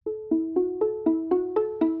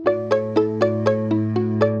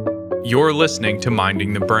You're listening to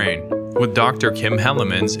Minding the Brain with Dr. Kim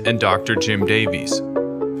Hellemans and Dr. Jim Davies.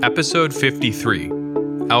 Episode 53,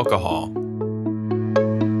 Alcohol.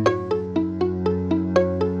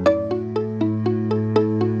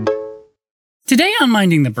 Today on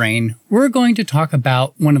Minding the Brain, we're going to talk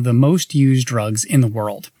about one of the most used drugs in the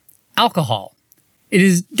world, alcohol. It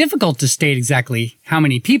is difficult to state exactly how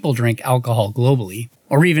many people drink alcohol globally,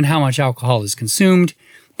 or even how much alcohol is consumed,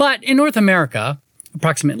 but in North America,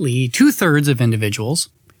 approximately 2/3 of individuals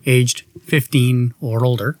aged 15 or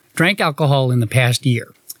older drank alcohol in the past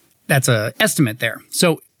year. That's an estimate there.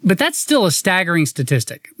 But that's still a staggering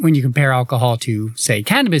statistic when you compare alcohol to, say,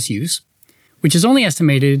 cannabis use, which is only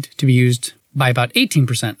estimated to be used by about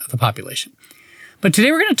 18% of the population. But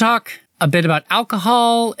today we're going to talk a bit about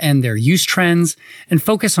alcohol and their use trends and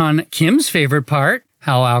focus on Kim's favorite part,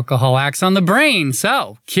 how alcohol acts on the brain.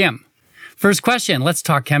 So, Kim, first question, let's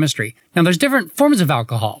talk chemistry. Now, there's different forms of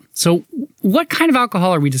alcohol. So what kind of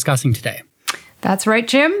alcohol are we discussing today? That's right,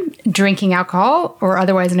 Jim. Drinking alcohol, or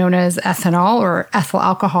otherwise known as ethanol or ethyl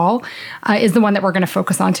alcohol, is the one that we're going to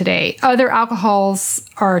focus on today. Other alcohols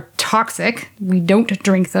are toxic. We don't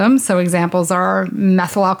drink them. So examples are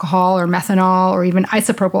methyl alcohol or methanol or even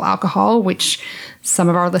isopropyl alcohol, which some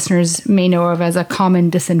of our listeners may know of as a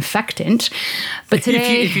common disinfectant. But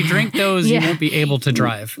today, if you drink those, you won't be able to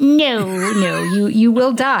drive. No, you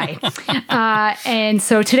will die. And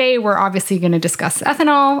so today we're obviously going to discuss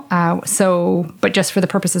ethanol. But just for the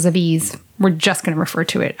purposes of ease, we're just going to refer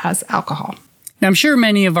to it as alcohol. Now, I'm sure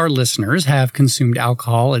many of our listeners have consumed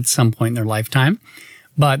alcohol at some point in their lifetime,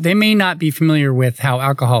 but they may not be familiar with how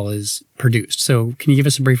alcohol is produced. So can you give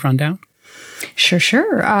us a brief rundown?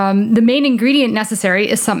 Sure. The main ingredient necessary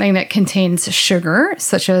is something that contains sugar,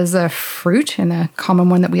 such as a fruit, and the common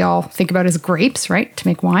one that we all think about is grapes, right, to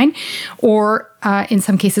make wine, or in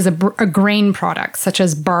some cases a grain product, such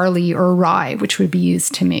as barley or rye, which would be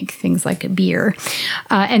used to make things like beer.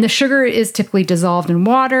 And the sugar is typically dissolved in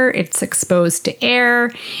water. It's exposed to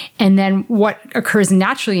air. And then what occurs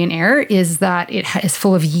naturally in air is that it is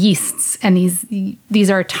full of yeasts. And these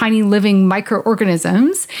are tiny living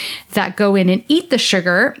microorganisms that go in and eat the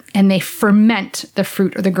sugar, and they ferment the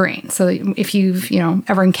fruit or the grain. So if you've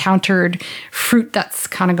ever encountered fruit that's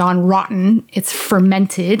kind of gone rotten, it's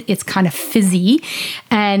fermented, it's kind of fizzy.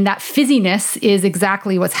 And that fizziness is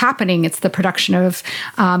exactly what's happening. It's the production of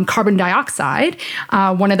carbon dioxide,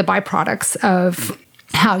 one of the byproducts of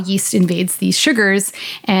how yeast invades these sugars.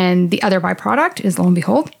 And the other byproduct is, lo and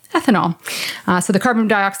behold, ethanol. So the carbon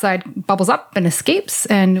dioxide bubbles up and escapes.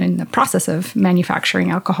 And in the process of manufacturing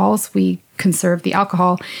alcohols, we conserve the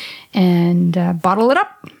alcohol and bottle it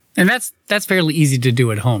up. And that's fairly easy to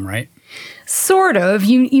do at home, right? Sort of.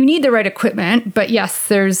 You need the right equipment, but yes,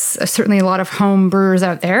 there's certainly a lot of home brewers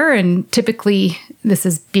out there, and typically this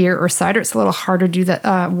is beer or cider. It's a little harder to do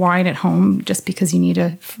that wine at home just because you need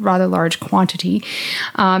a rather large quantity.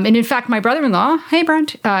 And in fact, my brother-in-law, hey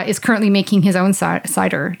Brent, is currently making his own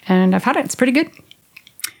cider, and I've had it. It's pretty good.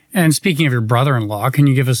 And speaking of your brother-in-law, can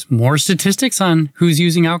you give us more statistics on who's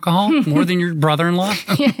using alcohol more than your brother-in-law?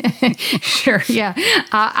 Sure, yeah,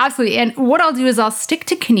 absolutely. And what I'll do is I'll stick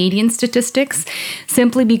to Canadian statistics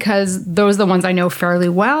simply because those are the ones I know fairly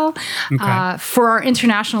well. Okay. For our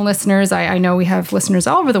international listeners, I know we have listeners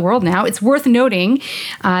all over the world now. It's worth noting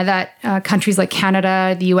that countries like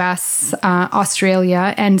Canada, the US,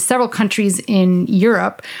 Australia, and several countries in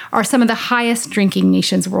Europe are some of the highest drinking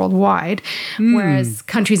nations worldwide, whereas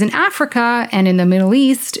countries in Africa and in the Middle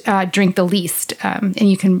East drink the least. And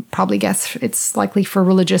you can probably guess it's likely for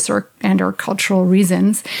religious or cultural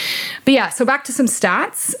reasons. But yeah, so back to some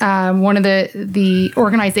stats. One of the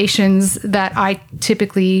organizations that I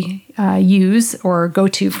typically use or go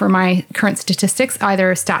to for my current statistics,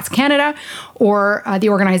 either Stats Canada or the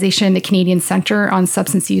organization, the Canadian Centre on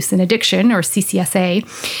Substance Use and Addiction, or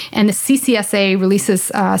CCSA. And the CCSA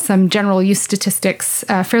releases some general use statistics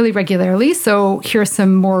fairly regularly. So here are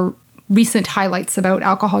some more recent highlights about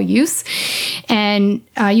alcohol use. And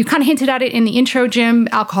you kind of hinted at it in the intro, Jim.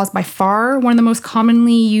 Alcohol is by far one of the most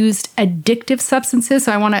commonly used addictive substances.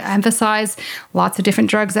 So I want to emphasize lots of different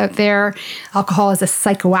drugs out there. Alcohol is a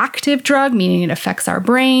psychoactive drug, meaning it affects our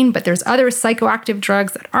brain, but there's other psychoactive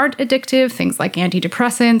drugs that aren't addictive, things like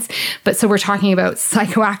antidepressants. But so we're talking about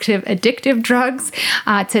psychoactive addictive drugs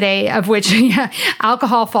today, of which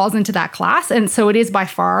alcohol falls into that class. And so it is by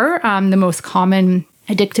far the most common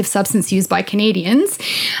addictive substance used by Canadians.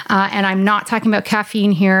 And I'm not talking about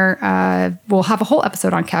caffeine here. We'll have a whole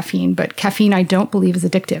episode on caffeine, but caffeine I don't believe is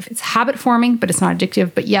addictive. It's habit forming, but it's not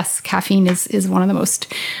addictive. But yes, caffeine is one of the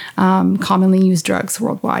most commonly used drugs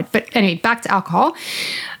worldwide. But anyway, back to alcohol.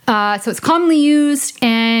 So it's commonly used,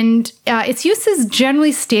 and its use is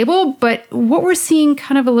generally stable. But what we're seeing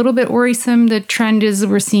kind of a little bit worrisome, the trend is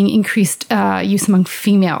we're seeing increased use among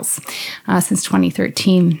females since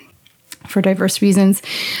 2013. For diverse reasons.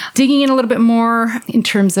 Digging in a little bit more in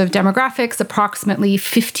terms of demographics, approximately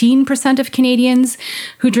 15% of Canadians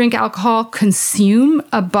who drink alcohol consume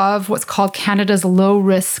above what's called Canada's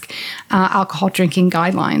low-risk alcohol drinking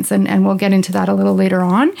guidelines. And we'll get into that a little later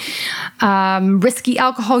on. Risky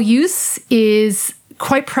alcohol use is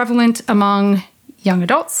quite prevalent among young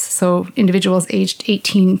adults, so individuals aged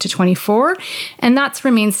 18 to 24. And that's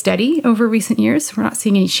remained steady over recent years. We're not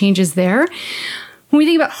seeing any changes there. When we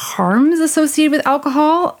think about harms associated with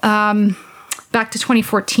alcohol, back to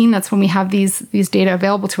 2014, that's when we have these data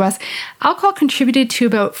available to us. Alcohol contributed to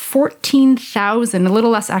about 14,000, a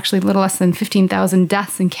little less than 15,000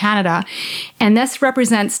 deaths in Canada. And this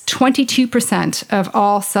represents 22% of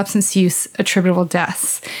all substance use attributable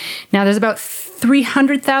deaths. Now, there's about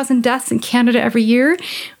 300,000 deaths in Canada every year.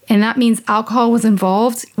 And that means alcohol was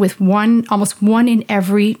involved with almost one in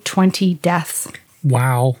every 20 deaths.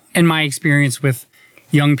 Wow. And my experience with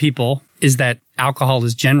young people is that alcohol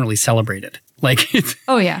is generally celebrated. Like, it's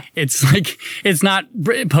like, it's not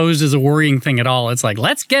posed as a worrying thing at all. It's like,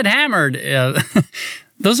 let's get hammered.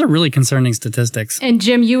 Those are really concerning statistics. And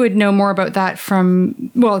Jim, you would know more about that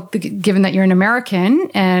from, given that you're an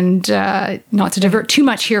American, and not to divert too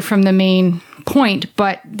much here from the main point,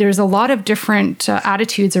 but there's a lot of different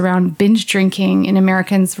attitudes around binge drinking in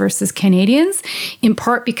Americans versus Canadians, in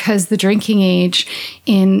part because the drinking age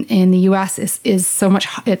in the US is so much,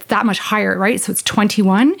 it's that much higher, right? So it's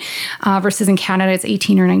 21 versus in Canada, it's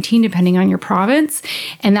 18 or 19, depending on your province.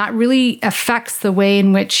 And that really affects the way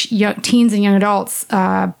in which teens and young adults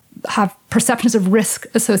have perceptions of risk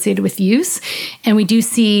associated with use. And we do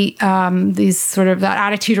see these sort of that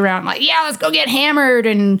attitude around like, yeah, let's go get hammered,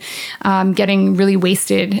 and getting really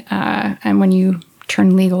wasted and when you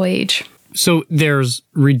turn legal age. So there's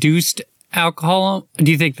reduced alcohol.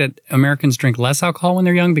 Do you think that Americans drink less alcohol when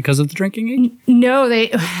they're young because of the drinking age? No,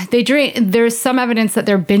 they drink. There's some evidence that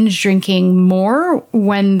they're binge drinking more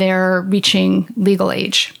when they're reaching legal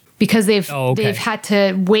age, because they've had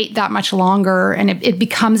to wait that much longer, and it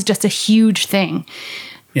becomes just a huge thing.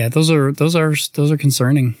 Yeah, those are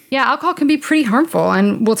concerning. Yeah, alcohol can be pretty harmful,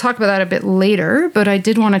 and we'll talk about that a bit later. But I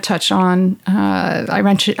did want to touch on I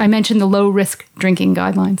mentioned the low risk drinking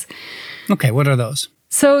guidelines. Okay, what are those?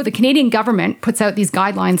 So the Canadian government puts out these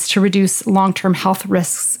guidelines to reduce long-term health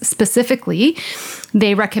risks. Specifically,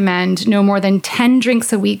 they recommend no more than 10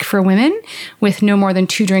 drinks a week for women, with no more than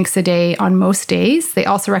 2 drinks a day on most days. They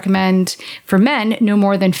also recommend for men no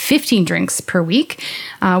more than 15 drinks per week,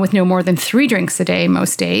 with no more than 3 drinks a day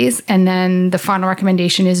most days. And then the final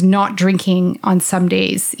recommendation is not drinking on some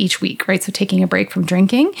days each week, right? So taking a break from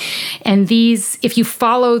drinking. And these, if you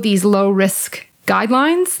follow these low-risk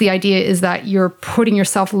guidelines, the idea is that you're putting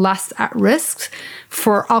yourself less at risk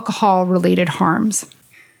for alcohol-related harms.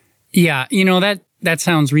 Yeah, that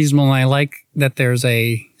sounds reasonable, and I like that there's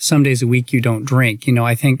some days a week you don't drink.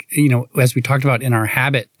 I think, as we talked about in our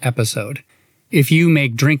habit episode, if you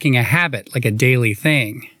make drinking a habit, like a daily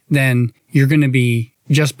thing, then you're going to be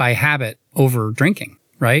just by habit over drinking,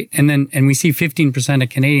 right? And we see 15% of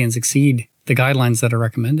Canadians exceed the guidelines that are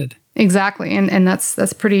recommended. Exactly. And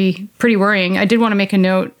that's pretty worrying. I did want to make a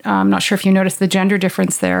note. I'm not sure if you noticed the gender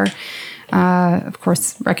difference there. Of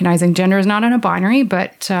course, recognizing gender is not in a binary,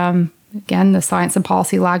 but again, the science and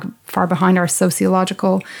policy lag far behind our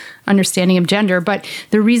sociological understanding of gender. But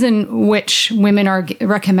the reason which women are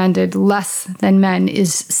recommended less than men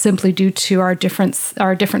is simply due to our different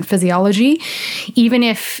physiology. Even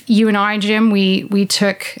if you and I, Jim, we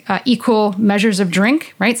took equal measures of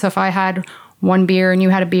drink, right? So if I had one beer and you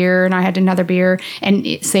had a beer and I had another beer, and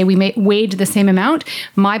say we weighed the same amount,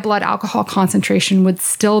 my blood alcohol concentration would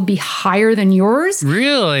still be higher than yours.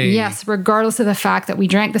 Really? Yes, regardless of the fact that we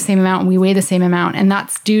drank the same amount and we weigh the same amount. And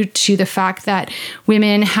that's due to the fact that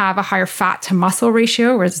women have a higher fat to muscle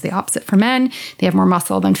ratio, whereas it's the opposite for men. They have more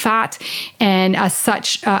muscle than fat. And as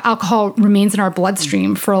such, alcohol remains in our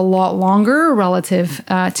bloodstream for a lot longer relative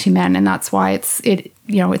to men. And that's why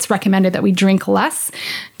it's recommended that we drink less,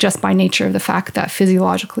 just by nature of the fact that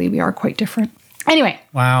physiologically we are quite different. Anyway.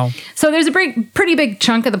 Wow. So there's a pretty big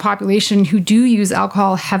chunk of the population who do use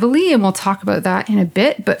alcohol heavily, and we'll talk about that in a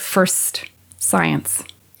bit. But first, science.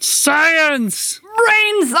 Science!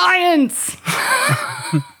 Brain science!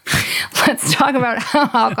 Let's talk about how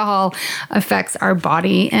alcohol affects our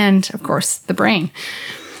body and, of course, the brain.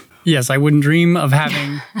 Yes, I wouldn't dream of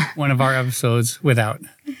having one of our episodes without.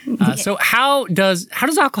 So how does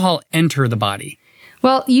alcohol enter the body?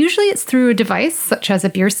 Well, usually it's through a device such as a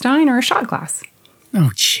beer stein or a shot glass.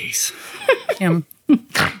 Oh, jeez. Kim.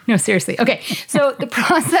 No, seriously. Okay. So the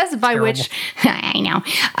process by which,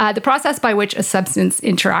 the process by which a substance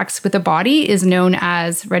interacts with the body is known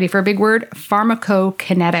as, ready for a big word,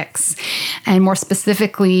 pharmacokinetics. And more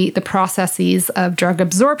specifically, the processes of drug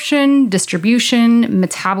absorption, distribution,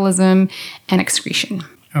 metabolism, and excretion.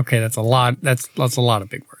 Okay, that's a lot. That's a lot of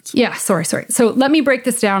big words. Yeah, sorry. So let me break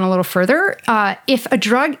this down a little further. If a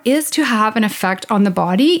drug is to have an effect on the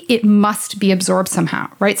body, it must be absorbed somehow,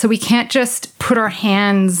 right? So we can't just put our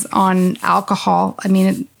hands on alcohol. I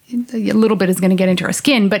mean, a little bit is going to get into our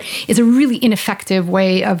skin, but it's a really ineffective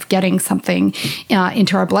way of getting something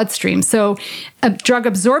into our bloodstream. So drug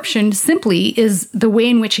absorption simply is the way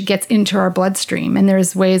in which it gets into our bloodstream. And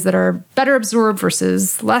there's ways that are better absorbed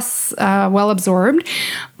versus less well absorbed,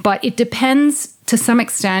 but it depends to some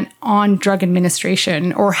extent on drug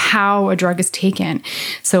administration or how a drug is taken.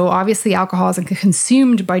 So obviously alcohol is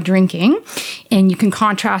consumed by drinking, and you can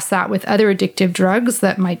contrast that with other addictive drugs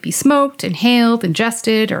that might be smoked, inhaled,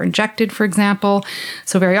 ingested, or injected, for example.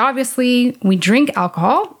 So very obviously, we drink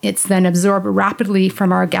alcohol, it's then absorbed rapidly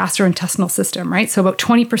from our gastrointestinal system, right? So about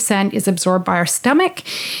 20% is absorbed by our stomach,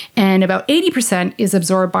 and about 80% is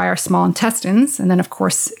absorbed by our small intestines. And then, of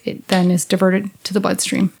course, it then is diverted to the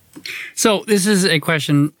bloodstream. So this is a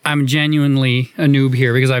question. I'm genuinely a noob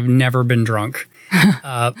here because I've never been drunk.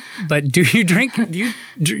 But do you drink? Do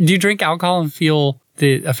you drink alcohol and feel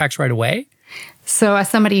the effects right away? So as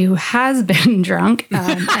somebody who has been drunk,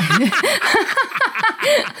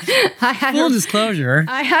 full discllosure,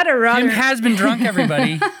 I had a rather Kim has been drunk.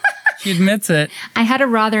 Everybody. She admits it. I had a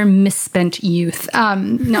rather misspent youth.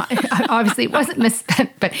 No, obviously it wasn't misspent,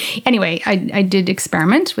 but anyway, I did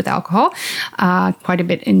experiment with alcohol quite a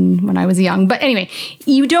bit when I was young. But anyway,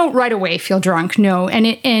 you don't right away feel drunk, no,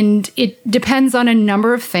 and it depends on a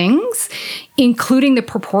number of things, including the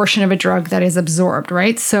proportion of a drug that is absorbed,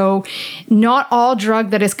 right? So not all drug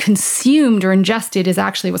that is consumed or ingested is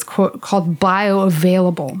actually what's called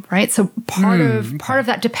bioavailable, right? So part of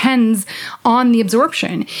that depends on the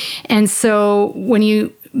absorption. And so when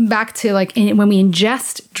we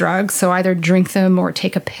ingest drugs, so either drink them or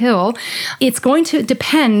take a pill, it's going to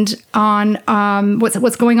depend on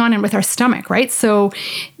what's going on with our stomach, right? So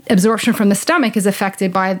absorption from the stomach is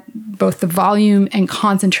affected by both the volume and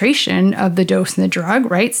concentration of the dose in the drug,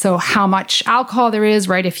 right? So how much alcohol there is,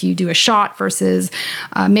 right? If you do a shot versus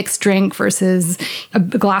a mixed drink versus a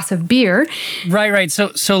glass of beer. Right.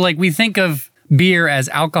 So like we think of beer as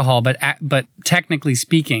alcohol, but technically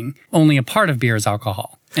speaking, only a part of beer is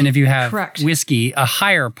alcohol. And if you have whiskey, a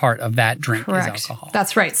higher part of that drink is alcohol.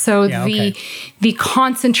 That's right. So the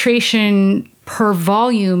concentration per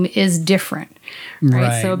volume is different.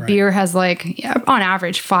 Right. So beer has on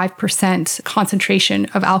average 5% concentration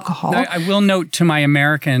of alcohol. Now, I will note to my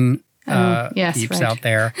American peeps out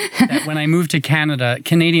there that when I moved to Canada,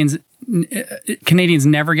 Canadians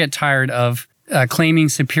never get tired of claiming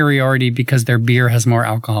superiority because their beer has more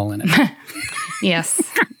alcohol in it. Yes.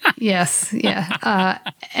 Yeah.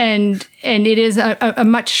 And it is a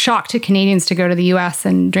much shock to Canadians to go to the US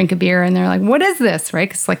and drink a beer and they're like, what is this? Right?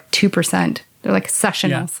 'Cause it's like 2%. They're like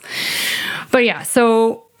sessionals. Yeah. But yeah,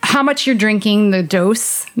 so how much you're drinking, the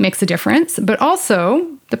dose makes a difference, but also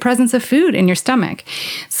the presence of food in your stomach.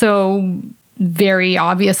 So very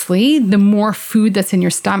obviously, the more food that's in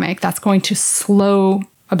your stomach, that's going to slow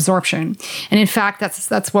absorption. And in fact,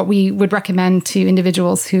 that's what we would recommend to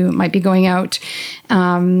individuals who might be going out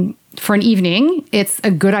for an evening. It's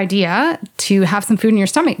a good idea to have some food in your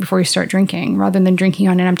stomach before you start drinking, rather than drinking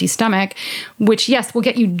on an empty stomach, which, yes, will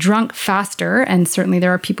get you drunk faster. And certainly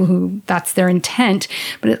there are people who that's their intent,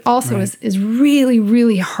 but it also is really,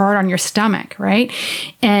 really hard on your stomach, right?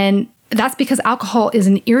 And that's because alcohol is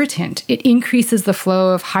an irritant. It increases the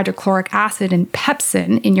flow of hydrochloric acid and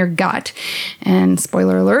pepsin in your gut. And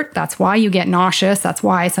spoiler alert, that's why you get nauseous. That's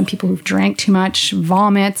why some people who've drank too much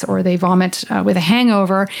vomit, or they vomit with a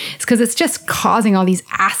hangover. It's because it's just causing all these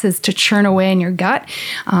acids to churn away in your gut,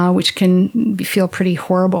 which can feel pretty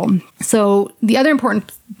horrible. So the other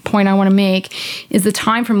important point I want to make is the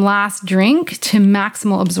time from last drink to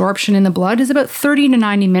maximal absorption in the blood is about 30 to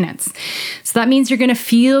 90 minutes. So that means you're going to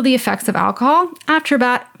feel the effects of alcohol after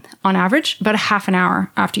on average, about a half an hour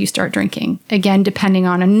after you start drinking. Again, depending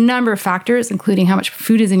on a number of factors, including how much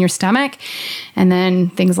food is in your stomach, and then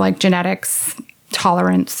things like genetics,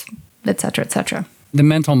 tolerance, et cetera, et cetera. The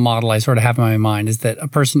mental model I sort of have in my mind is that a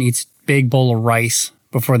person eats a big bowl of rice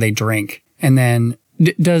before they drink, and then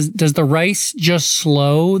does the rice just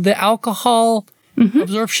slow the alcohol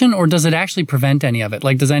absorption, or does it actually prevent any of it?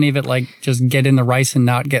 Like, does any of it like just get in the rice and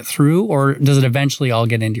not get through, or does it eventually all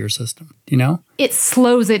get into your system? Do you know? It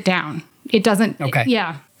slows it down. It doesn't. Okay.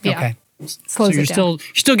 Yeah. Okay. Slows So it down. you're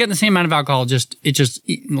still getting the same amount of alcohol,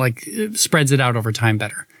 it spreads it out over time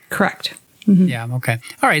better. Correct. Yeah, okay.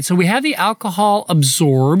 All right, so we have the alcohol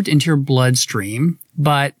absorbed into your bloodstream,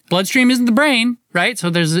 but bloodstream isn't the brain, right? So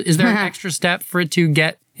is there an extra step for it to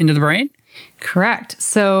get into the brain? Correct.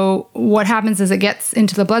 So what happens is it gets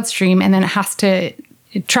into the bloodstream and then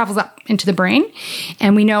it travels up into the brain.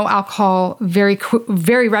 And we know alcohol very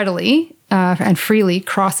readily and freely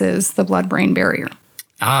crosses the blood-brain barrier.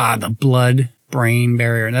 Ah, the blood-brain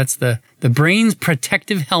barrier. That's the brain's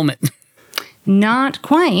protective helmet. Not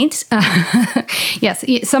quite. Yes,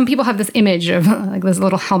 some people have this image of like this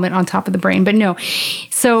little helmet on top of the brain, but no.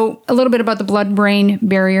 So a little bit about the blood-brain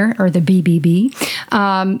barrier, or the BBB.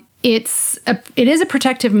 It is a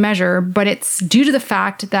protective measure, but it's due to the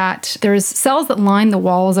fact that there's cells that line the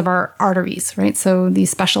walls of our arteries, right? So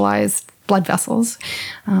these specialized blood vessels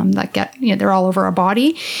they're all over our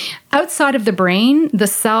body. Outside of the brain, the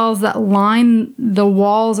cells that line the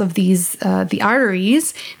walls of these the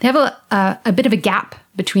arteries, they have a bit of a gap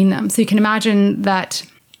between them. So you can imagine that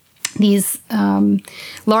these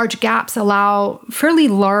large gaps allow fairly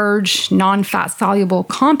large non-fat soluble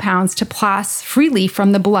compounds to pass freely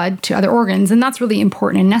from the blood to other organs. And that's really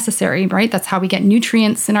important and necessary, right? That's how we get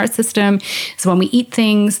nutrients in our system. So when we eat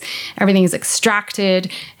things, everything is extracted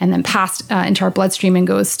and then passed into our bloodstream and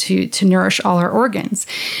goes to nourish all our organs.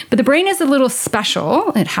 But the brain is a little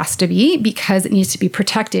special. It has to be, because it needs to be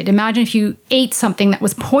protected. Imagine if you ate something that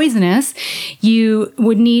was poisonous, you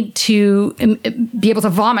would need to be able to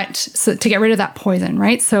vomit to get rid of that poison,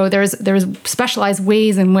 right? So there's specialized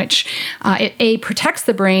ways in which it protects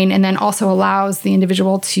the brain and then also allows the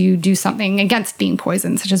individual to do something against being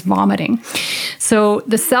poisoned, such as vomiting. So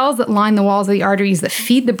the cells that line the walls of the arteries that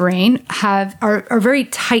feed the brain are very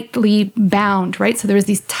tightly bound, right? So there's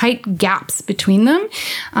these tight gaps between them.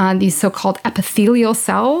 These so-called epithelial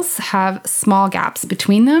cells have small gaps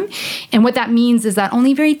between them. And what that means is that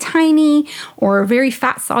only very tiny or very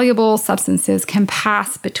fat-soluble substances can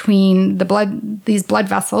pass between these blood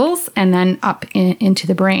vessels and then up into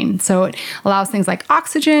the brain. So it allows things like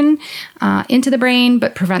oxygen into the brain,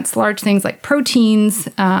 but prevents large things like proteins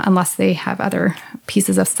unless they have other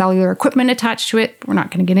pieces of cellular equipment attached to it. We're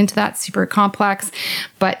not going to get into that, super complex,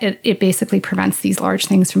 but it basically prevents these large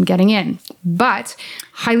things from getting in. But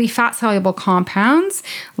highly fat-soluble compounds,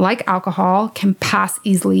 like alcohol, can pass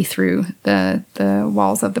easily through the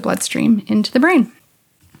walls of the bloodstream into the brain.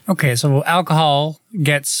 Okay, so alcohol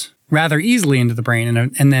gets rather easily into the brain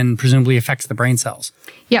and then presumably affects the brain cells.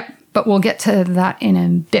 Yep, but we'll get to that in a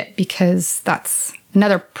bit because that's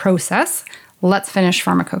another process. Let's finish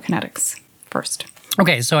pharmacokinetics first.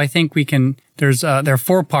 Okay, so I think there are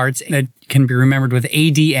 4 parts that can be remembered with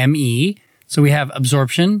ADME. So we have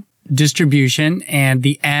absorption, distribution, and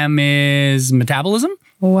the M is metabolism.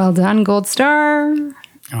 Well done, gold star.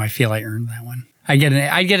 Oh, I feel I earned that one. I'd get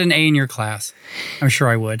an A in your class. I'm sure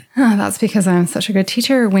I would. Oh, that's because I'm such a good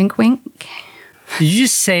teacher. Wink, wink. Did you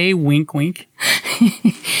just say wink, wink?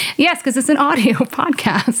 Yes, because it's an audio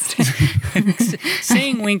podcast.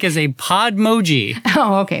 Saying wink is a podmoji.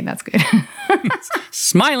 Oh, okay, that's good.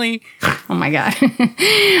 Smiley. Oh my God.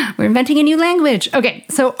 We're inventing a new language. Okay,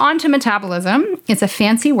 so on to metabolism. It's a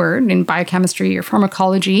fancy word in biochemistry or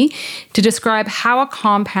pharmacology to describe how a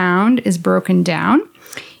compound is broken down.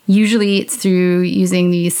 Usually it's through using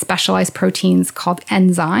these specialized proteins called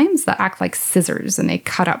enzymes that act like scissors, and they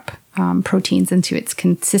cut up proteins into its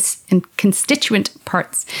constituent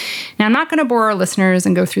parts. Now, I'm not going to bore our listeners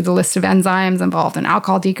and go through the list of enzymes involved in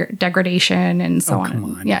alcohol degradation and so on.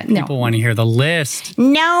 Come on. Yeah, People want to hear the list.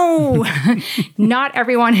 No, not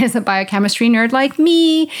everyone is a biochemistry nerd like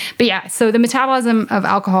me. But yeah, so the metabolism of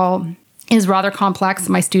alcohol is rather complex.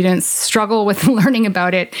 My students struggle with learning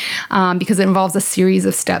about it because it involves a series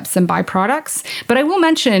of steps and byproducts. But I will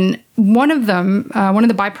mention one of them, one of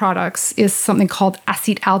the byproducts is something called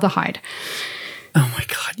acetaldehyde. Oh my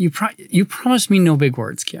God, you promised me no big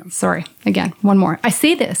words, Kim. Sorry, again, one more. I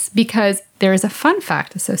say this because there is a fun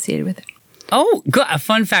fact associated with it. Oh, good. A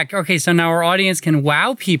fun fact. Okay, so now our audience can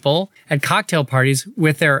wow people at cocktail parties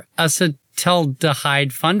with their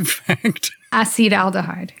acetaldehyde fun fact.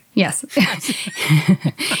 Acetaldehyde. Yes.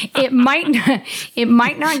 It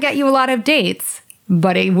might not get you a lot of dates,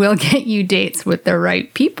 but it will get you dates with the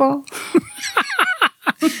right people.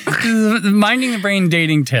 Minding the brain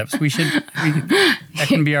dating tips. That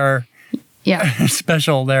can be our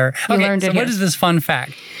special there. Okay, so what is this fun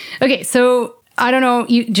fact? Okay, so I don't know,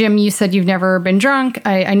 Jim, you said you've never been drunk.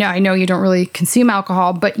 I know you don't really consume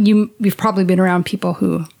alcohol, but you've probably been around people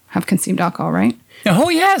who have consumed alcohol, right? Oh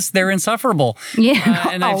yes, they're insufferable. Yeah,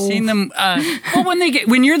 and I've seen them. Well,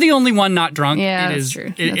 when you're the only one not drunk, yeah, it is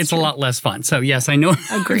true. It's a lot less fun. So yes, I know.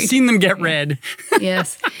 Agreed. I've seen them get red.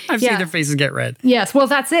 Yes, I've seen their faces get red. Yes, well,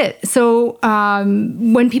 that's it. So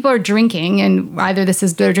when people are drinking, and either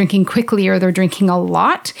they're drinking quickly or they're drinking a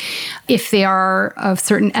lot, if they are of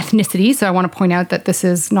certain ethnicity. So I want to point out that this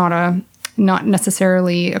is not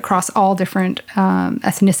necessarily across all different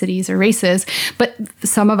ethnicities or races, but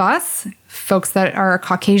some of us, folks that are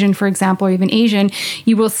Caucasian, for example, or even Asian,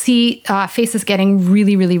 you will see faces getting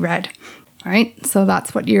really, really red. All right, so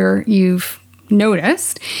that's what you've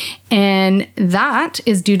noticed, and that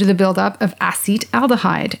is due to the buildup of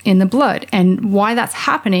acetaldehyde in the blood. And why that's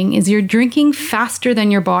happening is you're drinking faster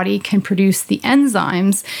than your body can produce the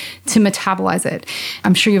enzymes to metabolize it.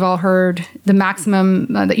 I'm sure you've all heard the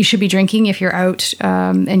maximum that you should be drinking if you're out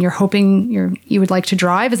and you're hoping you would like to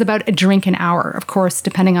drive is about a drink an hour. Of course,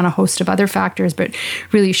 depending on a host of other factors, but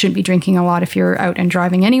really you shouldn't be drinking a lot if you're out and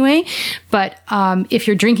driving anyway. But if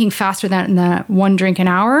you're drinking faster than that 1 drink an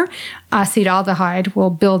hour, acetaldehyde will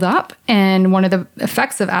build up. And one of the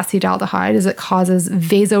effects of acetaldehyde is it causes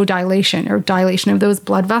vasodilation, or dilation of those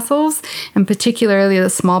blood vessels, and particularly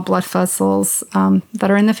the small blood vessels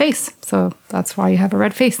that are in the face. So that's why you have a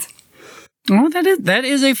red face. Oh, that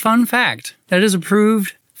is a fun fact. That is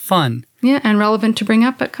approved fun. Yeah, and relevant to bring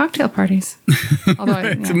up at cocktail parties. Although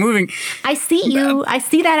It's moving. I see you. I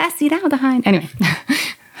see that acetaldehyde. Anyway.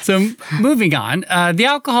 So moving on, the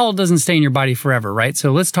alcohol doesn't stay in your body forever, right?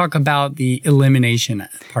 So let's talk about the elimination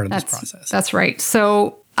part of this process. That's right.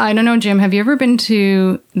 So I don't know, Jim, have you ever been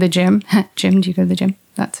to the gym? Jim, do you go to the gym?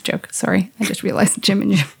 That's a joke. Sorry. I just realized Jim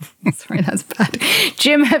and Jim. Sorry, that's bad.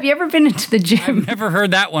 Jim, have you ever been into the gym? I've never heard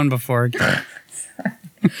that one before.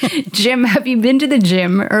 Jim, have you been to the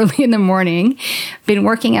gym early in the morning, been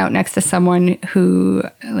working out next to someone who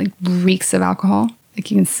reeks of alcohol? Like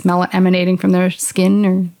you can smell it emanating from their skin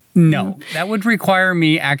or... No, that would require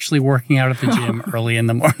me actually working out at the gym early in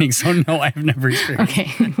the morning. So no, I've never experienced it.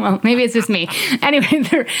 Okay, well, maybe it's just me. Anyway,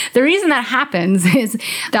 the reason that happens is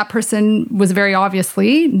that person was very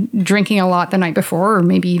obviously drinking a lot the night before, or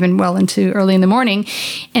maybe even well into early in the morning.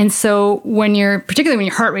 And so particularly when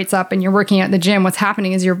your heart rate's up and you're working out at the gym, what's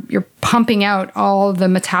happening is you're pumping out all the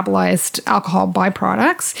metabolized alcohol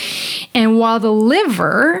byproducts. And while the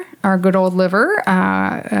liver, our good old liver,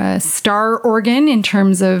 star organ in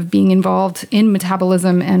terms of being involved in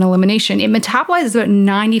metabolism and elimination, it metabolizes about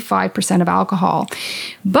 95% of alcohol.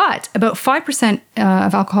 But about 5%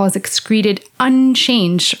 of alcohol is excreted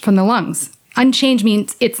unchanged from the lungs. Unchanged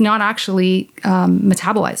means it's not actually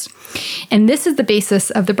metabolized. And this is the basis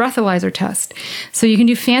of the breathalyzer test. So you can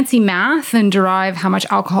do fancy math and derive how much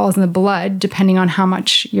alcohol is in the blood depending on how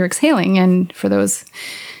much you're exhaling. And for those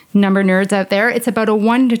number nerds out there, it's about a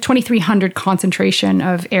 1 to 2,300 concentration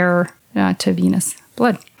of air to venous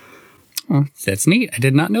blood. Oh, that's neat. I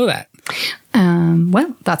did not know that.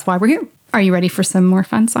 Well, that's why we're here. Are you ready for some more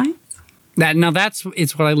fun science?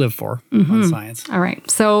 It's what I live for, fun science. All right.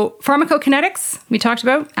 So pharmacokinetics, we talked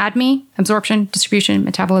about ADME, absorption, distribution,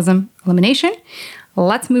 metabolism, elimination.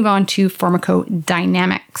 Let's move on to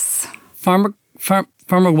pharmacodynamics.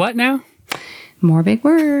 Pharma what now? More big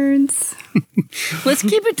words. Let's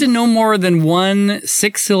keep it to no more than 1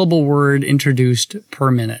 6-syllable word introduced per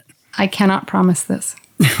minute. I cannot promise this.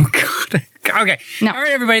 Oh, God. Okay. No. All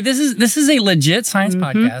right, everybody. This is a legit science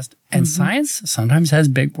podcast, and science sometimes has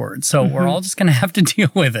big words, so we're all just going to have to deal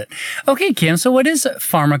with it. Okay, Kim, so what is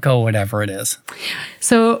pharmaco, whatever it is?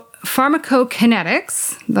 So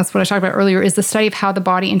pharmacokinetics, that's what I talked about earlier, is the study of how the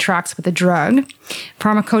body interacts with the drug.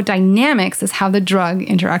 Pharmacodynamics is how the drug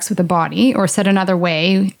interacts with the body, or said another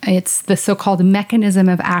way, it's the so-called mechanism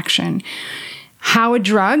of action. How a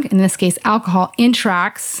drug, in this case alcohol,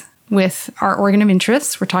 interacts with our organ of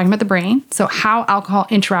interest. We're talking about the brain. So how alcohol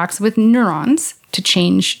interacts with neurons to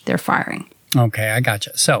change their firing. Okay, I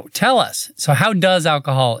gotcha. So tell us, how does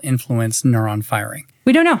alcohol influence neuron firing?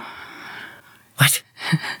 We don't know. What?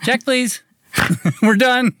 Check, please. We're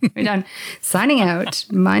done. We're done. Signing out.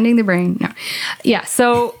 Minding the brain. No. Yeah.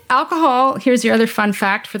 So alcohol, here's your other fun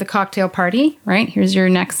fact for the cocktail party, right? Here's your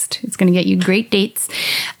next. It's going to get you great dates.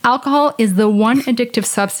 Alcohol is the one addictive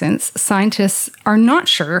substance scientists are not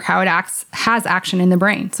sure how it has action in the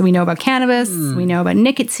brain. So we know about cannabis. We know about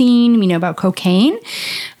nicotine. We know about cocaine.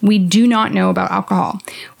 We do not know about alcohol.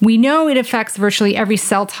 We know it affects virtually every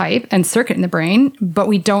cell type and circuit in the brain, but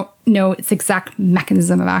we don't know its exact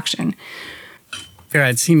mechanism of action. Yeah,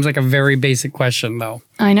 it seems like a very basic question, though.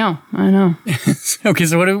 I know. Okay,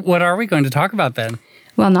 so what are we going to talk about then?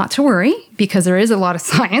 Well, not to worry, because there is a lot of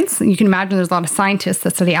science. You can imagine there's a lot of scientists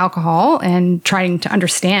that study alcohol and trying to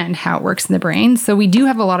understand how it works in the brain. So we do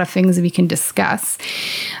have a lot of things that we can discuss.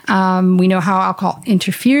 We know how alcohol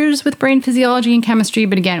interferes with brain physiology and chemistry,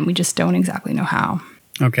 but again, we just don't exactly know how.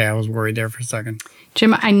 Okay, I was worried there for a second.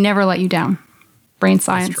 Jim, I never let you down. Brain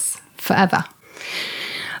science forever.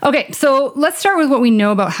 Okay, so let's start with what we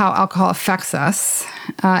know about how alcohol affects us.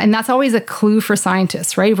 And that's always a clue for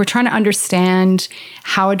scientists, right? If we're trying to understand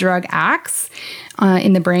how a drug acts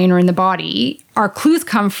in the brain or in the body, our clues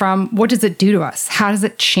come from what does it do to us? How does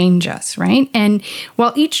it change us, right? And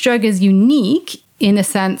while each drug is unique in a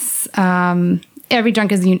sense, every drug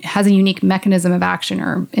has a unique mechanism of action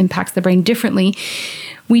or impacts the brain differently.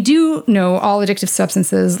 We do know all addictive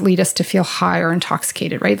substances lead us to feel high or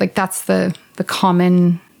intoxicated, right? Like that's the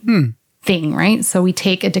common thing, right? So we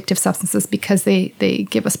take addictive substances because they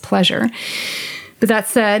give us pleasure. But that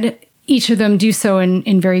said, each of them do so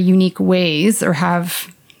in very unique ways or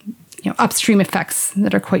have upstream effects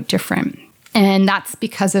that are quite different. And that's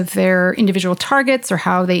because of their individual targets or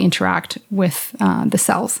how they interact with the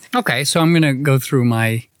cells. Okay, so I'm going to go through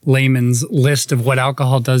my layman's list of what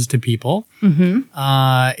alcohol does to people.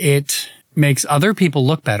 It makes other people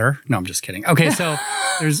look better. No, I'm just kidding. Okay, so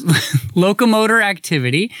there's locomotor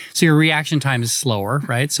activity. So your reaction time is slower,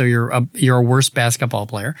 right? So you're a worse basketball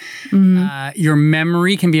player. Your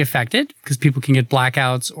memory can be affected because people can get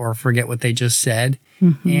blackouts or forget what they just said.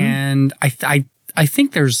 And I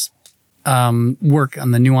think there's work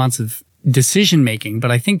on the nuance of decision making, but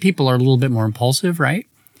I think people are a little bit more impulsive, right?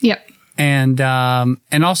 Yep. And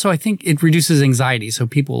also I think it reduces anxiety. So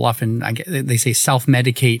people often, they say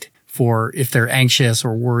self-medicate for if they're anxious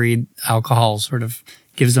or worried. Alcohol sort of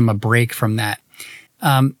gives them a break from that.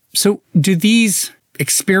 So do these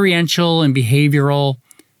experiential and behavioral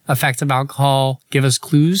effects of alcohol give us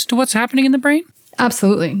clues to what's happening in the brain?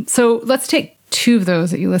 Absolutely. So let's take two of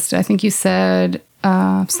those that you listed. I think you said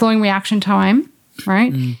slowing reaction time,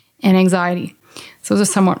 right? And anxiety. So those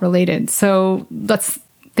are somewhat related. So let's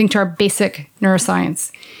think to our basic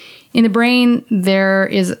neuroscience. In the brain, there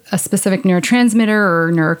is a specific neurotransmitter or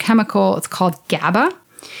neurochemical. It's called GABA.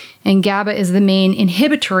 And GABA is the main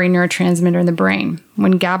inhibitory neurotransmitter in the brain.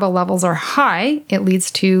 When GABA levels are high, it leads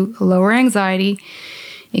to lower anxiety.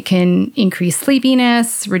 It can increase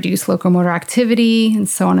sleepiness, reduce locomotor activity, and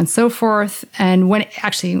so on and so forth. And when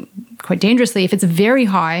actually, quite dangerously, if it's very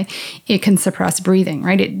high, it can suppress breathing,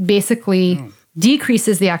 right? It basically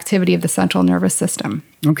decreases the activity of the central nervous system.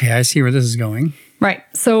 Okay, I see where this is going. Right.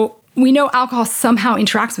 So we know alcohol somehow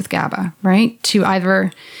interacts with GABA, right? To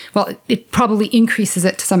either, well, it probably increases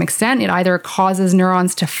it to some extent. It either causes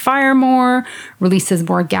neurons to fire more, releases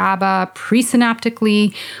more GABA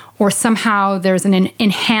presynaptically, or somehow there's an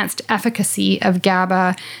enhanced efficacy of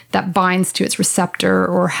GABA that binds to its receptor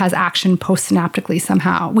or has action postsynaptically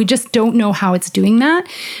somehow. We just don't know how it's doing that.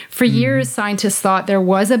 For years, scientists thought there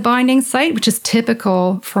was a binding site, which is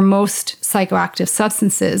typical for most psychoactive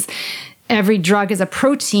substances. Every drug is a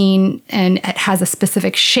protein and it has a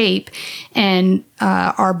specific shape, and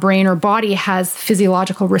our brain or body has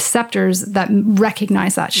physiological receptors that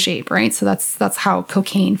recognize that shape, right? So that's how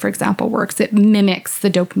cocaine, for example, works. It mimics the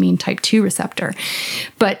dopamine type 2 receptor.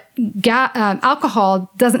 But alcohol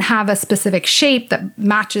doesn't have a specific shape that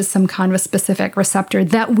matches some kind of a specific receptor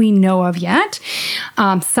that we know of yet.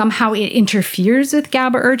 Somehow it interferes with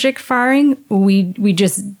GABAergic firing. We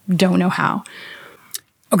just don't know how.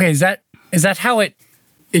 Okay, is that how it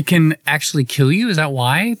can actually kill you? Is that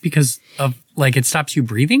why? Because of it stops you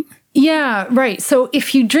breathing? Yeah, right. So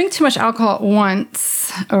if you drink too much alcohol at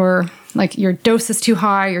once, or your dose is too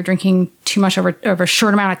high, you're drinking too much over a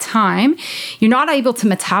short amount of time, you're not able to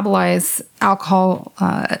metabolize alcohol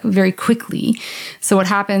very quickly. So what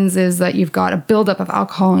happens is that you've got a buildup of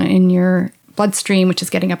alcohol in your bloodstream, which is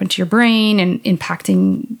getting up into your brain and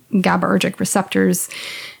impacting GABAergic receptors.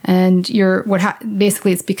 And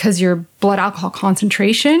basically it's because your blood alcohol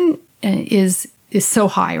concentration is so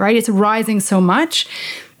high, right? It's rising so much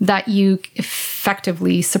that you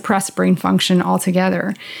effectively suppress brain function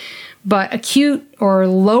altogether. But acute or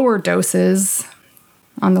lower doses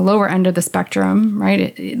on the lower end of the spectrum,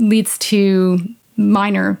 right, it leads to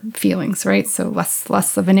minor feelings, right? So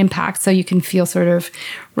less of an impact. So you can feel sort of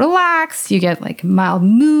relaxed. You get mild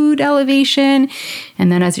mood elevation.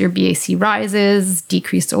 And then as your BAC rises,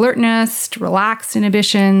 decreased alertness, relaxed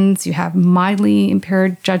inhibitions, you have mildly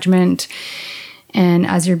impaired judgment. And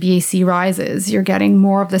as your BAC rises, you're getting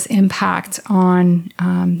more of this impact on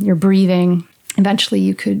your breathing. Eventually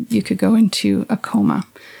you could go into a coma.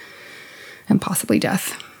 and possibly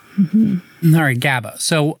death. All right, GABA.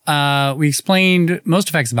 So we explained most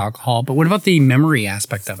effects of alcohol, but what about the memory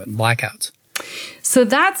aspect of it, blackouts? So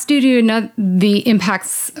that's due to the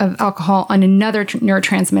impacts of alcohol on another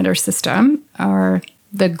neurotransmitter system, or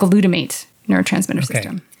the glutamate neurotransmitter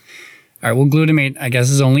system. All right, well, glutamate, I guess,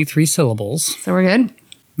 is only 3 syllables. So we're good.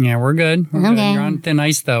 Yeah, we're good. We're good. Okay. You're on thin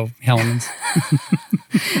ice, though, Hellemans.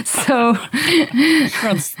 So, You're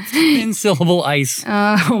on thin syllable ice.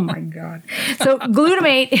 oh my God. So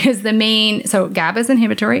glutamate is the main, so GABA is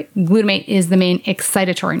inhibitory. Glutamate is the main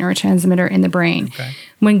excitatory neurotransmitter in the brain. Okay.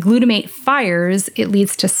 When glutamate fires, it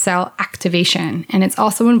leads to cell activation, and it's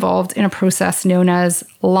also involved in a process known as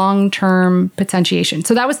long-term potentiation.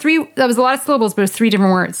 So that was a lot of syllables, but it was 3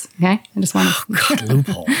 different words. Okay. I just want to. God,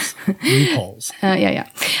 loopholes. Loopholes. Yeah.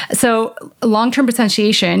 So long-term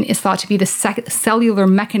potentiation is thought to be the cellular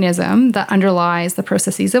mechanism that underlies the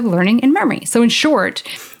processes of learning and memory. So in short,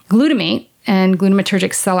 glutamate and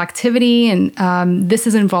glutamatergic cell activity, and this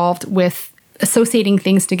is involved with associating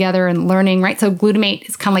things together and learning, right? So glutamate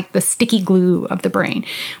is kind of like the sticky glue of the brain.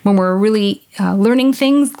 When we're really learning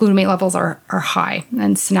things, glutamate levels are high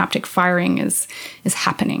and synaptic firing is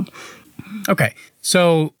happening. Okay,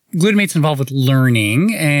 so glutamate's involved with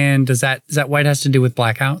learning, and is that what it has to do with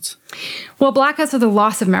blackouts? Well, blackouts are the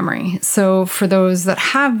loss of memory. So for those that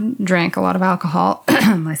have drank a lot of alcohol,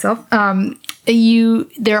 myself,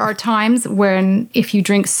 there are times when if you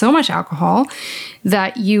drink so much alcohol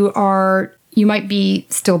that you might be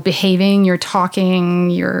still behaving, you're talking,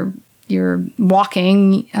 you're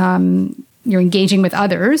walking, you're engaging with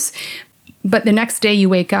others, but the next day you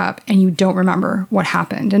wake up and you don't remember what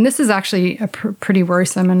happened. And this is actually pretty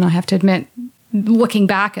worrisome. And I have to admit, looking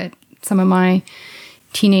back at some of my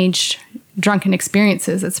teenage drunken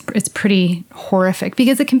experiences, it's pretty horrific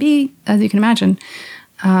because it can be, as you can imagine,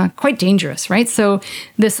 quite dangerous, right? So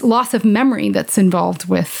this loss of memory that's involved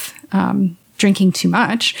with drinking too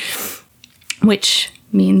much, which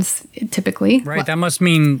means typically... Right, that must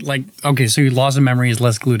mean so your loss of memory is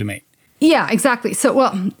less glutamate. Yeah, exactly.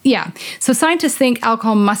 So, So scientists think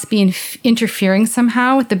alcohol must be interfering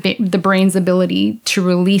somehow with the brain's ability to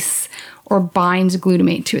release or bind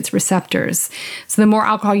glutamate to its receptors. So the more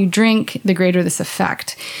alcohol you drink, the greater this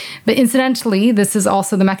effect. But incidentally, this is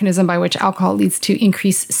also the mechanism by which alcohol leads to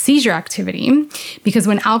increased seizure activity, because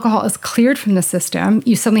when alcohol is cleared from the system,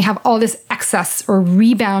 you suddenly have all this excess or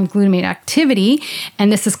rebound glutamate activity. And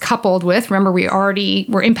this is coupled with, remember, we're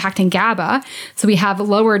impacting GABA. So we have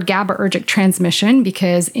lowered GABAergic transmission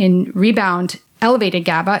because in rebound, elevated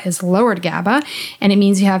GABA is lowered GABA, and it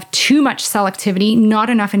means you have too much cell activity, not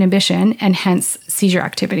enough inhibition, and hence seizure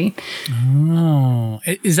activity. Oh,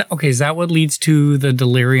 is that what leads to the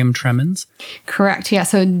delirium tremens? Correct. Yeah.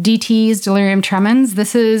 So DTs, delirium tremens.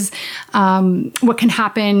 This is what can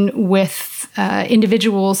happen with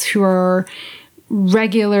individuals who are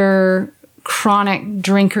regular chronic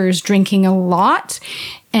drinkers, drinking a lot,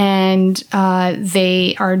 and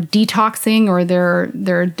they are detoxing, or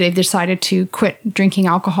they've decided to quit drinking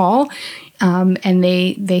alcohol, and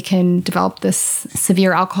they can develop this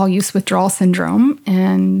severe alcohol use withdrawal syndrome,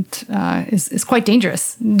 and is quite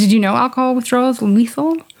dangerous. Did you know alcohol withdrawal is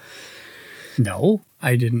lethal? No,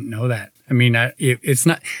 I didn't know that. I mean, it's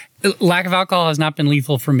not. Lack of alcohol has not been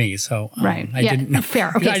lethal for me, so right. I didn't know.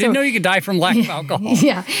 Fair. Okay, I didn't know you could die from lack of alcohol.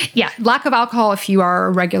 Yeah. Lack of alcohol if you are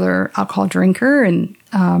a regular alcohol drinker, and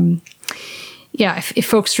if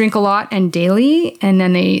folks drink a lot and daily, and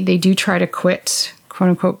then they do try to quit,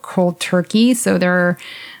 quote unquote, cold turkey, so they're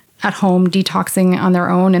at home detoxing on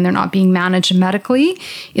their own and they're not being managed medically,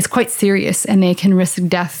 it's quite serious, and they can risk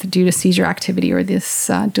death due to seizure activity or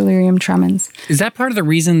this delirium tremens. Is that part of the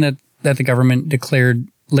reason that the government declared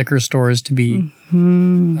liquor stores to be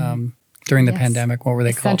during the pandemic? What were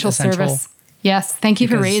they called? Essential service. Yes. Thank you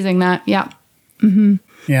for raising that. Yeah. Mm-hmm.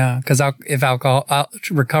 Yeah, because if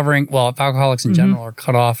alcoholics in general are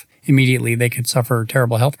cut off immediately, they could suffer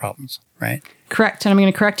terrible health problems, right? Correct. And I'm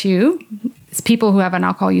going to correct you. It's people who have an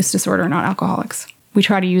alcohol use disorder, not alcoholics. We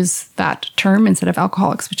try to use that term instead of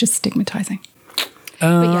alcoholics, which is stigmatizing.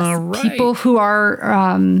 But yes, right. People who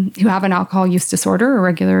are who have an alcohol use disorder or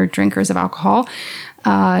regular drinkers of alcohol,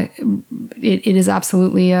 it is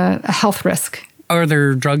absolutely a health risk. Are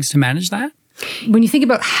there drugs to manage that? When you think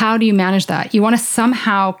about how do you manage that, you want to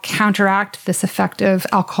somehow counteract this effect of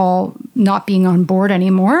alcohol not being on board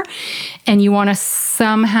anymore, and you want to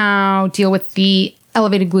somehow deal with the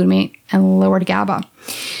elevated glutamate and lowered GABA.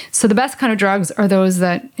 So the best kind of drugs are those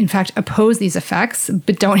that, in fact, oppose these effects,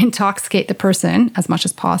 but don't intoxicate the person as much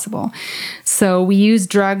as possible. So we use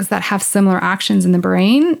drugs that have similar actions in the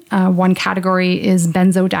brain. One category is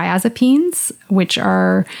benzodiazepines, which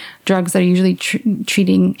are drugs that are usually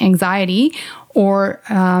treating anxiety, or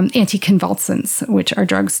anticonvulsants, which are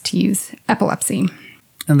drugs to use epilepsy.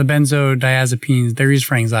 And the benzodiazepines, they're used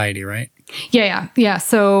for anxiety, right? Yeah.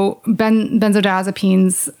 So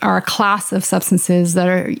benzodiazepines are a class of substances that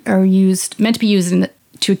are meant to be used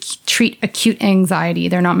to treat acute anxiety.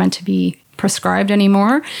 They're not meant to be prescribed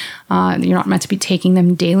anymore. You're not meant to be taking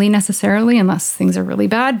them daily necessarily, unless things are really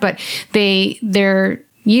bad. But they're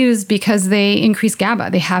used because they increase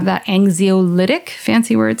GABA. They have that anxiolytic,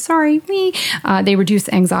 fancy word, sorry, they reduce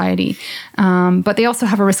anxiety. But they also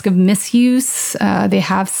have a risk of misuse. They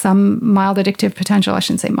have some mild addictive potential. I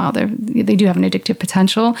shouldn't say mild, they do have an addictive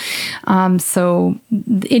potential. So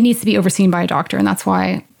it needs to be overseen by a doctor, and that's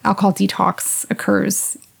why alcohol detox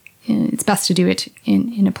occurs. It's best to do it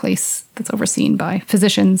in a place that's overseen by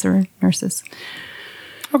physicians or nurses.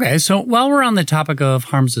 Okay, so while we're on the topic of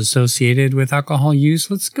harms associated with alcohol use,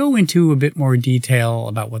 let's go into a bit more detail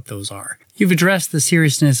about what those are. You've addressed the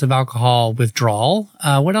seriousness of alcohol withdrawal.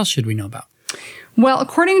 What else should we know about? Well,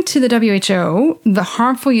 according to the WHO, the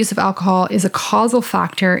harmful use of alcohol is a causal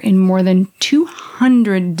factor in more than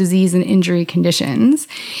 200 disease and injury conditions.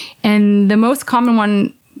 And the most common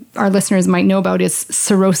one our listeners might know about is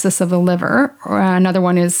cirrhosis of the liver, or another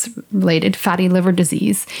one is related, fatty liver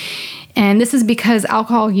disease. And this is because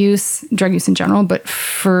alcohol use, drug use in general, but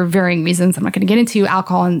for varying reasons, I'm not going to get into,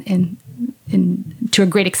 alcohol to a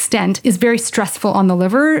great extent is very stressful on the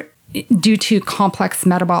liver due to complex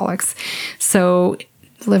metabolics. So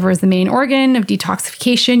the liver is the main organ of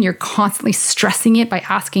detoxification. You're constantly stressing it by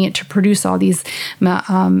asking it to produce all these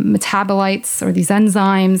metabolites or these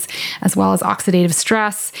enzymes, as well as oxidative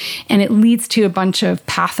stress. And it leads to a bunch of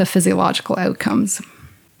pathophysiological outcomes.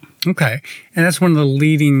 Okay. And that's one of the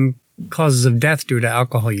leading causes of death due to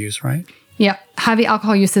alcohol use, right? Yeah. Heavy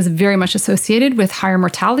alcohol use is very much associated with higher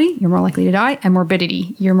mortality. You're more likely to die, and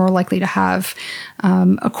morbidity. You're more likely to have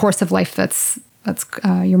a course of life that's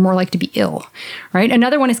you're more likely to be ill, right?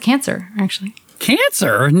 Another one is cancer, actually.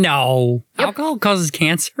 Cancer? No. Yep. Alcohol causes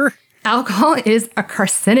cancer? Alcohol is a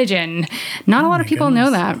carcinogen. Not a lot of people know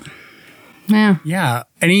that. Yeah. Yeah.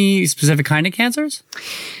 Any specific kind of cancers?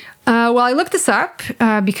 Well, I looked this up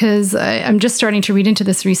because I'm just starting to read into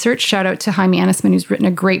this research. Shout out to Jaime Annisman, who's written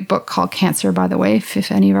a great book called Cancer, by the way, if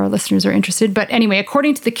any of our listeners are interested. But anyway,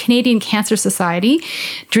 according to the Canadian Cancer Society,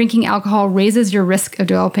 drinking alcohol raises your risk of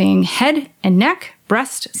developing head and neck,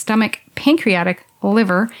 breast, stomach, pancreatic,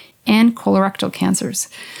 liver, and colorectal cancers.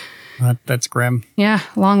 That's grim. Yeah,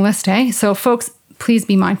 long list, eh? So folks, please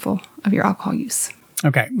be mindful of your alcohol use.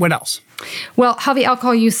 Okay, what else? Well, heavy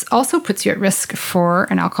alcohol use also puts you at risk for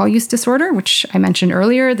an alcohol use disorder, which I mentioned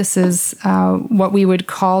earlier. This is what we would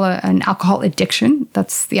call an alcohol addiction.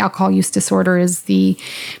 That's the alcohol use disorder is the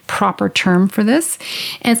proper term for this.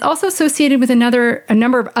 And it's also associated with a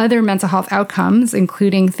number of other mental health outcomes,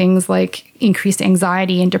 including things like increased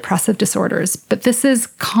anxiety and depressive disorders. But this is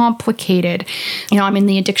complicated. I'm in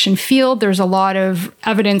the addiction field. There's a lot of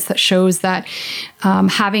evidence that shows that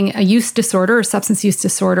having a use disorder or substance use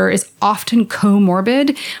disorder is often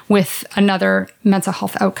comorbid with another mental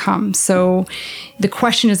health outcome. So the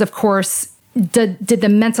question is, of course, did the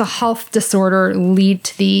mental health disorder lead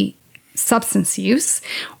to the substance use,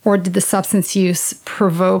 or did the substance use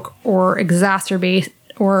provoke or exacerbate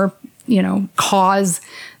or, cause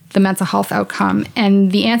the mental health outcome?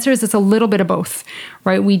 And the answer is it's a little bit of both,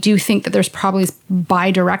 right? We do think that there's probably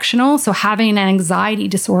bidirectional. So having an anxiety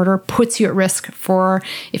disorder puts you at risk for,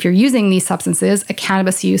 if you're using these substances, a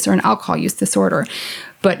cannabis use or an alcohol use disorder.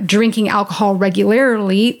 But drinking alcohol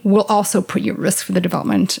regularly will also put you at risk for the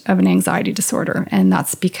development of an anxiety disorder. And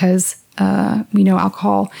that's because we know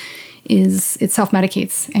alcohol it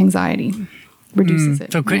self-medicates anxiety, reduces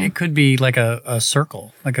it. So it could be like a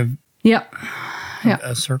circle, like a... Yep. Yeah.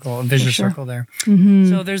 A circle, a vicious circle there. Mm-hmm.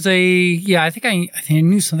 So there's I think I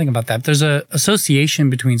knew something about that. There's a association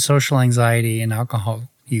between social anxiety and alcohol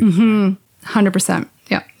use. Mm-hmm. 100%.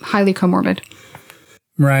 Yeah. Highly comorbid.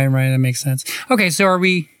 Right. That makes sense. Okay. So are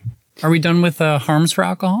we done with harms for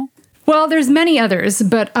alcohol? Well, there's many others,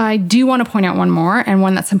 but I do want to point out one more, and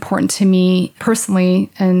one that's important to me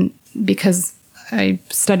personally, and because I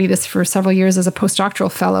studied this for several years as a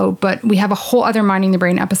postdoctoral fellow, but we have a whole other Minding the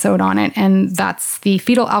Brain episode on it, and that's the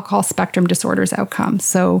fetal alcohol spectrum disorders outcome.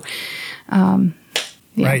 So, yeah.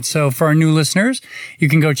 Right. So for our new listeners, you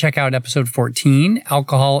can go check out episode 14,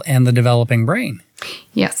 Alcohol and the Developing Brain.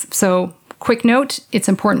 Yes. So Quick note, it's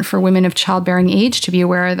important for women of childbearing age to be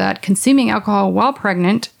aware that consuming alcohol while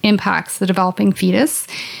pregnant impacts the developing fetus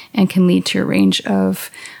and can lead to a range of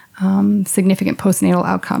significant postnatal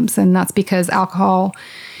outcomes. And that's because alcohol,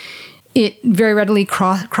 it very readily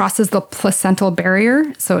crosses the placental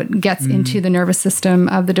barrier. So it gets into the nervous system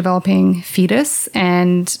of the developing fetus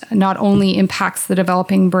and not only impacts the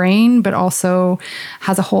developing brain, but also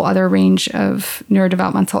has a whole other range of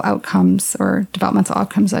neurodevelopmental outcomes, or developmental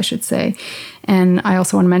outcomes, I should say. And I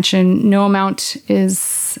also want to mention no amount is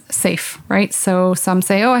safe, right? So some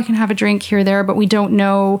say, oh, I can have a drink here or there, but we don't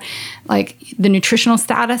know like the nutritional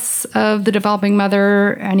status of the developing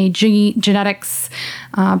mother, any genetics,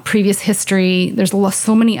 previous history. There's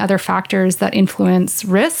so many other factors that influence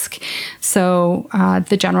risk. So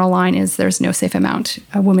the general line is there's no safe amount.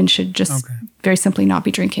 A woman should just very simply not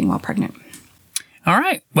be drinking while pregnant. All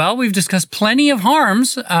right. Well, we've discussed plenty of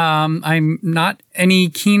harms. I'm not any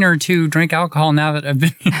keener to drink alcohol now that I've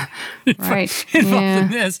been involved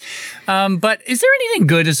in this. But is there anything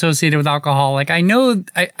good associated with alcohol? Like I know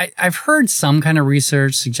I've heard some kind of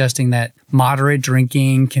research suggesting that moderate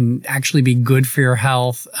drinking can actually be good for your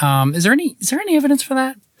health. Is there any evidence for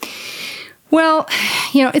that? Well,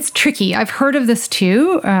 it's tricky. I've heard of this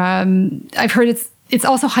too. I've heard it's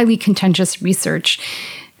also highly contentious research.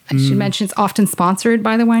 I should mention it's often sponsored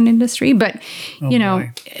by the wine industry, but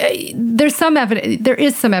there's some evidence. There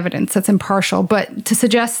is some evidence that's impartial, but to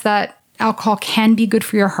suggest that alcohol can be good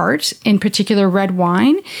for your heart, in particular red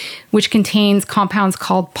wine, which contains compounds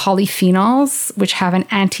called polyphenols, which have an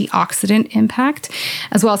antioxidant impact,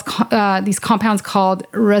 as well as these compounds called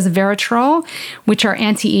resveratrol, which are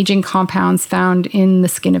anti-aging compounds found in the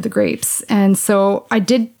skin of the grapes. And so I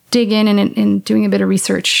did dig in doing a bit of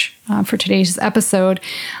research for today's episode.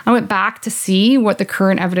 I went back to see what the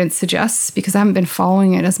current evidence suggests because I haven't been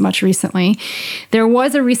following it as much recently. There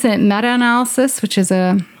was a recent meta-analysis, which is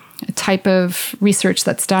a type of research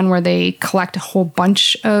that's done where they collect a whole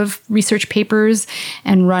bunch of research papers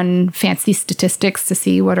and run fancy statistics to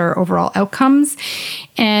see what are overall outcomes.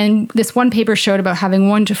 And this one paper showed about having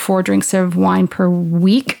 1 to 4 drinks of wine per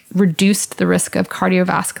week reduced the risk of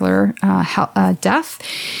cardiovascular death.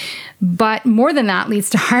 But more than that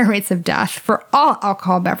leads to higher rates of death for all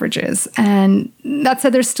alcohol beverages. And that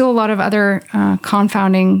said, there's still a lot of other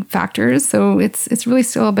confounding factors. So it's really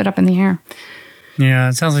still a bit up in the air. Yeah,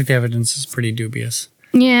 it sounds like the evidence is pretty dubious.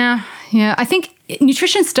 Yeah. I think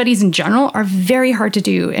nutrition studies in general are very hard to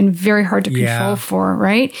do and very hard to control for,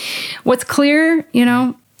 right? What's clear,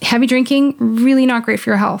 heavy drinking, really not great for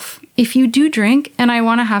your health. If you do drink, and I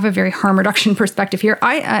want to have a very harm reduction perspective here,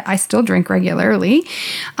 I still drink regularly.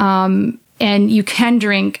 And you can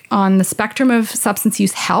drink on the spectrum of substance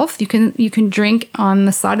use health. You can drink on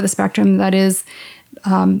the side of the spectrum that is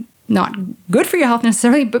not good for your health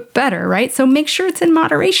necessarily, but better, right? So make sure it's in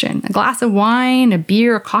moderation. A glass of wine, a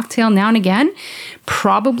beer, a cocktail now and again,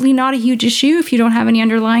 probably not a huge issue if you don't have any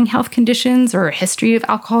underlying health conditions or a history of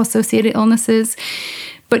alcohol-associated illnesses.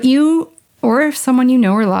 But you, or if someone you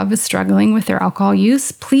know or love is struggling with their alcohol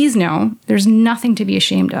use, please know there's nothing to be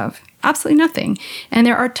ashamed of. Absolutely nothing. And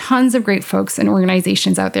there are tons of great folks and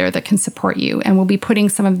organizations out there that can support you. And we'll be putting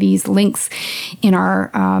some of these links in our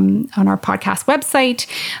on our podcast website.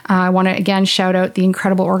 I want to again shout out the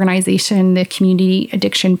incredible organization, the Community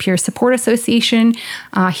Addiction Peer Support Association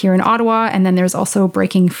here in Ottawa. And then there's also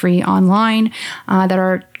Breaking Free Online that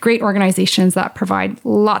are great organizations that provide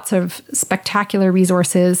lots of spectacular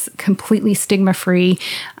resources, completely stigma-free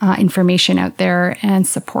information out there and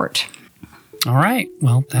support. All right.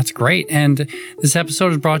 Well, that's great. And this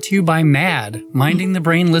episode is brought to you by MAD, Minding the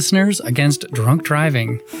Brain Listeners Against Drunk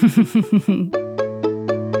Driving.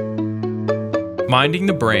 Minding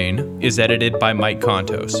the Brain is edited by Mike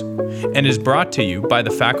Contos and is brought to you by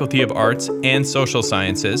the Faculty of Arts and Social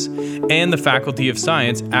Sciences and the Faculty of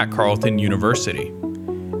Science at Carleton University.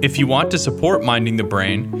 If you want to support Minding the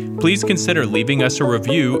Brain, please consider leaving us a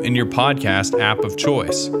review in your podcast app of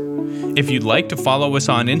choice. If you'd like to follow us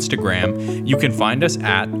on Instagram, you can find us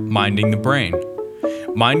at Minding the Brain.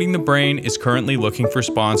 Minding the Brain is currently looking for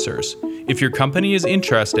sponsors. If your company is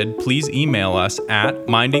interested, please email us at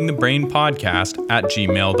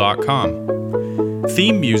mindingthebrainpodcast@gmail.com.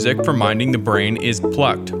 Theme music for Minding the Brain is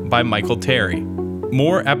Plucked by Michael Terry.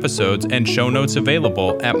 More episodes and show notes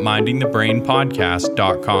available at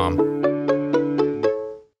mindingthebrainpodcast.com.